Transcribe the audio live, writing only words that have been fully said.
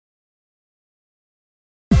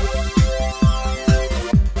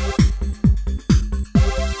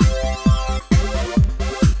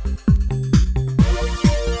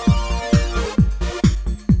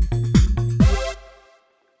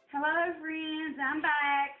I'm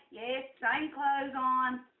back. Yes, same clothes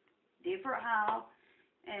on, different haul.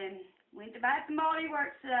 And went to Bath and Body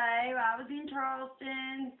Works today. I was in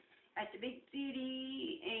Charleston at the big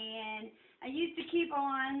city, and I used to keep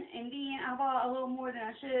on, and then I bought a little more than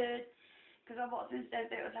I should, because I bought some stuff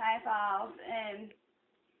that was half off. And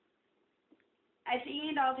at the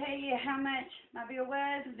end, I'll tell you how much my bill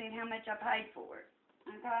was, and then how much I paid for it.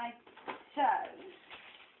 Okay? So,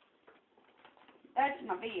 that's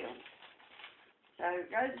my bill. So,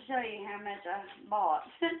 it goes to show you how much I bought.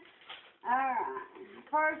 Alright,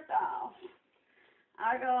 first off,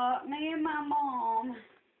 I got me and my mom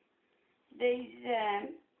these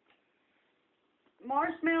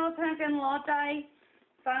marshmallow pumpkin latte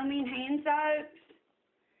foaming hand soaps.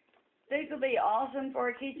 These will be awesome for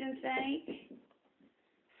a kitchen sink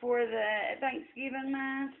for the Thanksgiving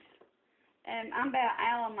month. And I'm about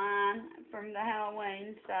out of mine from the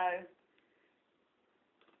Halloween, so,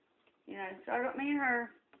 you know, so I got me and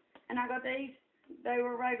her, and I got these. They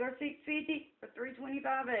were regular $6.50 for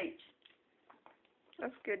 $3.25 each.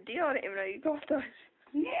 That's a good deal. I didn't even know you got those.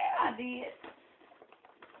 Yeah, I did.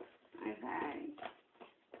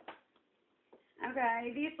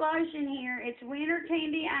 Okay, this lotion here, it's Winter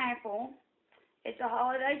Candy Apple. It's a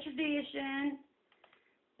holiday tradition.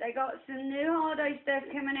 They got some new holiday stuff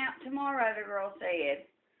coming out tomorrow, the girl said.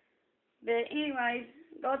 But anyways,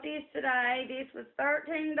 got this today. This was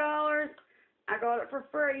 $13. I got it for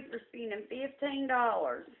free for spending $15.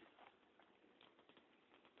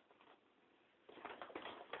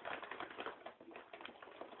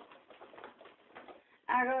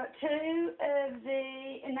 I got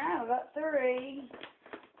I got 3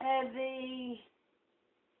 of the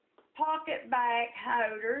pocket bag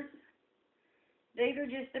holders. These are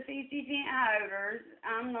just the 50-cent holders.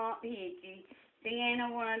 I'm not picky.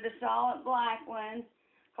 Deanna wanted the solid black one,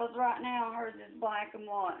 because right now hers is black and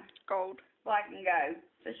what? Gold. Black and gold.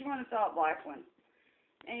 So she wanted a solid black one.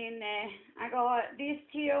 And I got this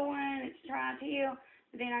teal one. It's tri-teal.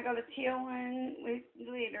 Then I got a teal one with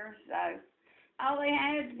glitter. So all they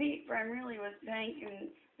had to pick from really was pink, and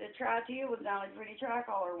the tri-teal was the only pretty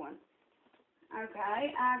tricolor one.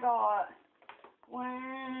 Okay, I got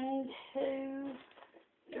 1, 2,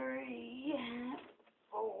 3,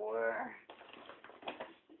 4,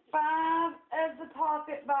 5 of the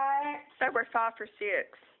pocket bags. They were 5 for $6.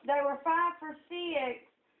 They were 5 for $6,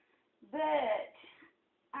 but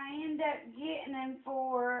I ended up getting them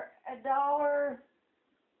for $1.20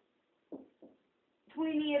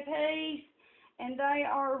 a piece, and they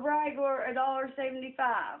are regular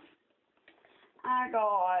 $1.75. I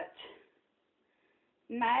got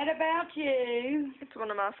Mad About You. It's one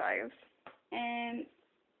of my faves. And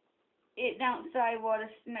it don't say what a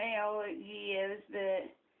smell it gives, but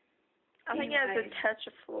I think it has a touch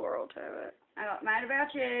of floral to it. I got Mad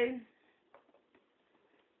About You.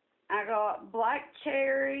 I got Black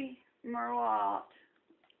Cherry Merlot.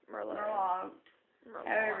 Merlot.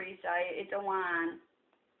 However you say it. It's a wine.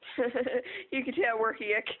 You can tell we're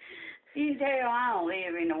hick. You can tell I don't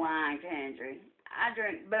live in the wine country. I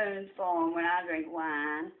drink Boone's Farm when I drink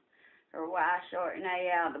wine, or White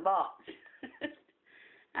Chardonnay out of the box.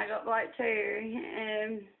 I got Black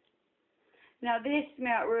Cherry. Now this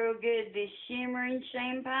smelled real good, this shimmering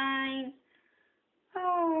champagne.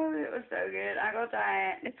 Oh, it was so good. I got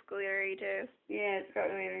that. It's glittery too. Yeah, it's got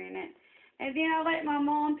glitter in it. And then I let my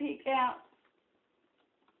mom pick out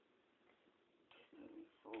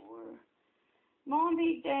 2, 4. Mom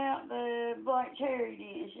picked out the Black Cherry,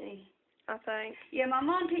 didn't she? I think. Yeah, my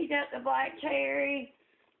mom picked out the Black Cherry,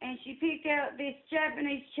 and she picked out this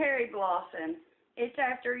Japanese Cherry Blossom. It's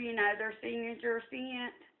after, you know, their signature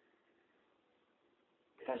scent.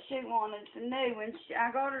 Because she wanted some new ones.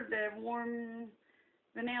 I got her the warm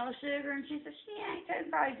vanilla sugar, and she said she ain't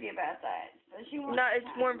too crazy about that. So she wanted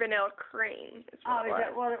it's warm vanilla cream. Oh, is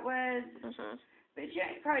that what it was? Mhm. But she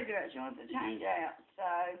ain't crazy about it. She wants to change out.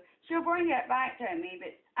 So she'll bring that back to me,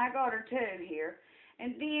 but I got her 2 here.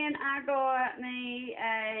 And then I got me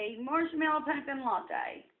a marshmallow pumpkin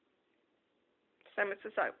latte. Same as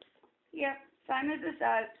the soaps. Yep, same as the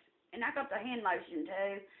soaps. And I got the hand lotion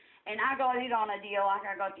too. And I got it on a deal like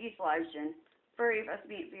I got this lotion free if I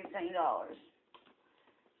spent $15.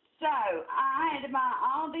 So I had to buy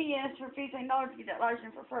all this for $15 to get that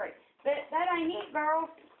lotion for free. But that ain't it, girl.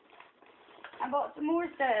 I bought some more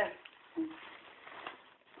stuff.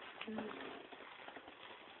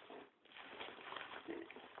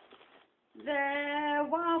 The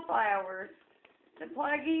wildflowers, the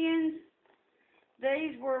plug-ins,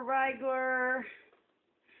 these were regular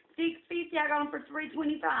 $6.50. I got them for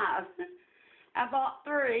 $3.25. I bought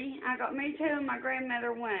 3. I got me 2 and my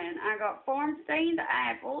grandmother 1. I got farm stand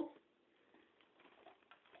apples.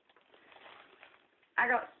 I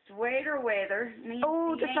got sweater weather. Me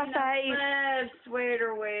Oh, that's my fave. love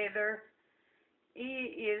sweater weather.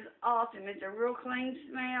 It is awesome. It's a real clean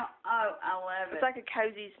smell. Oh, I love it. It's like a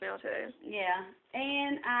cozy smell too. Yeah.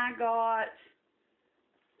 And I got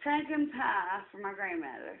pumpkin pie for my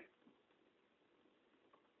grandmother.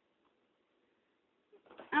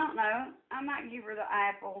 I don't know. I might give her the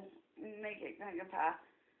apple and make it pumpkin pie.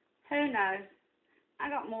 Who knows? I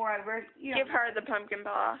got more over. You Give don't her the pumpkin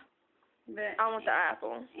pie. know. But I want the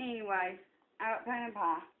apple. anyways, I got pumpkin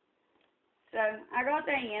pie. So I got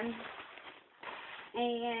them,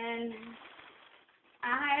 and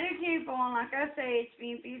I had a coupon. Like I said,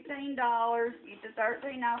 spend $15, get the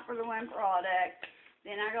 13 off for the one product.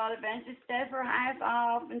 Then I got a bunch of stuff for half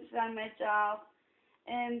off and so much off.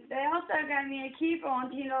 And they also gave me a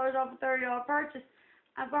coupon, $10 off a $30 purchase.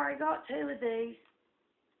 I've already got 2 of these.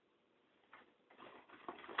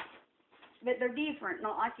 But they're different,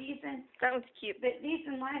 not like this one. That one's cute. But this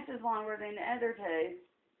one lasts longer than the other 2.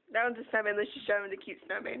 That one's a snowman. Let's just show him the cute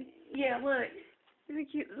snowman. Yeah, look. Is it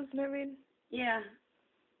cute little snowman? Yeah.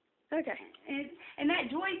 Okay. And that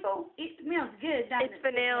Joyful, it smells good, doesn't It's it?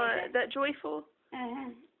 vanilla. That Joyful? Uh-huh.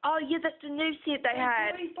 Oh, yeah, that's the new scent they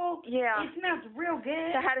had. Joyful, Yeah. it smells real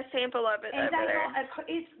good. They had a sample of it And over there.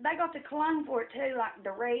 they got the cologne for it too, like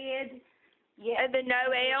the red. Yeah. And the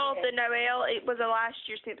Noel, Yeah. it was a last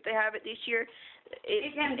year scent, but they have it this year.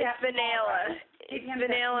 It comes It's out vanilla. tomorrow. It's comes out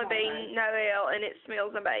vanilla tomorrow. bean Noel, and it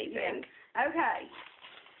smells amazing. Okay.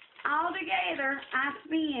 Altogether, I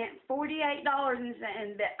spent $48 and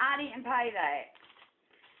something, but I didn't pay that.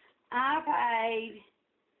 I paid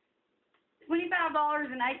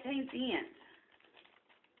 $25.18.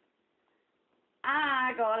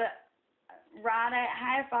 I got it right at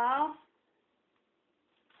half off.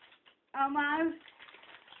 Almost.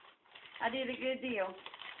 I did a good deal.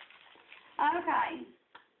 Okay.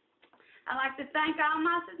 I'd like to thank all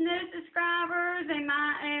my new subscribers and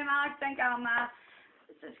I like to thank all my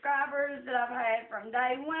subscribers that I've had from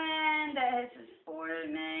day one that has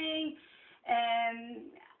supported me. And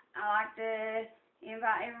I like to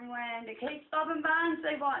invite everyone to keep stopping by and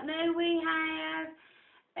see what new we have.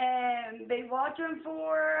 And be watching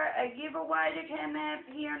for a giveaway to come up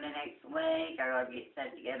here in the next week. I gotta get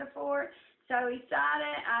stuff together for it. So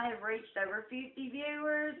excited. I have reached over 50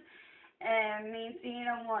 viewers. And me and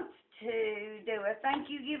Sienna wants to do a thank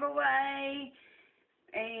you giveaway.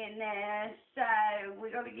 And so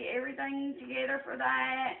we're going to get everything together for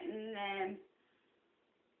that. And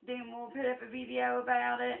then we'll put up a video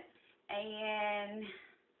about it. And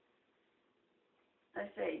let's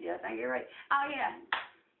see, did I think you're right? Oh, yeah.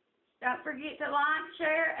 Don't forget to like,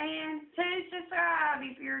 share, and to subscribe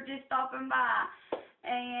if you're just stopping by.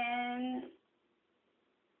 And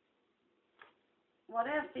what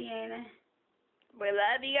else, Sienna? We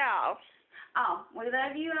love y'all. Oh, we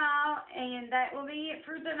love you all, and that will be it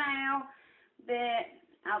for now. But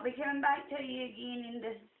I'll be coming back to you again in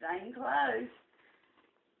the same clothes.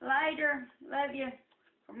 Later. Love you.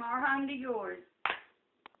 From our home to yours.